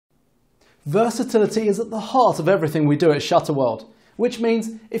Versatility is at the heart of everything we do at Shutterworld, which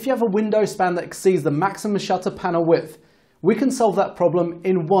means if you have a window span that exceeds the maximum shutter panel width, we can solve that problem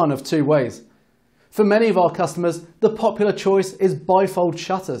in one of two ways. For many of our customers, the popular choice is bifold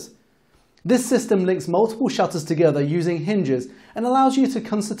shutters. This system links multiple shutters together using hinges and allows you to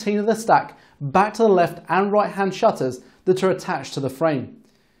concertina the stack back to the left and right hand shutters that are attached to the frame.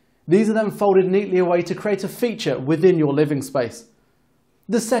 These are then folded neatly away to create a feature within your living space.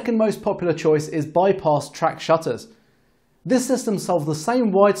 The second most popular choice is bypass track shutters. This system solves the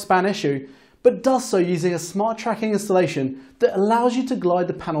same wide span issue, but does so using a smart tracking installation that allows you to glide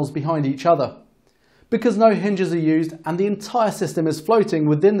the panels behind each other. Because no hinges are used and the entire system is floating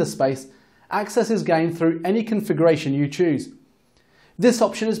within the space, access is gained through any configuration you choose. This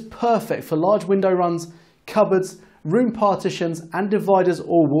option is perfect for large window runs, cupboards, room partitions and dividers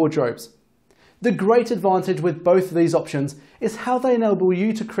or wardrobes. The great advantage with both of these options is how they enable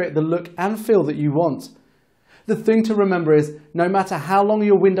you to create the look and feel that you want. The thing to remember is, no matter how long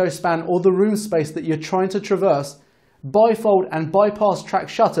your window span or the room space that you're trying to traverse, bifold and bypass track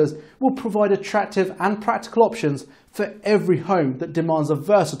shutters will provide attractive and practical options for every home that demands a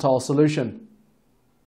versatile solution.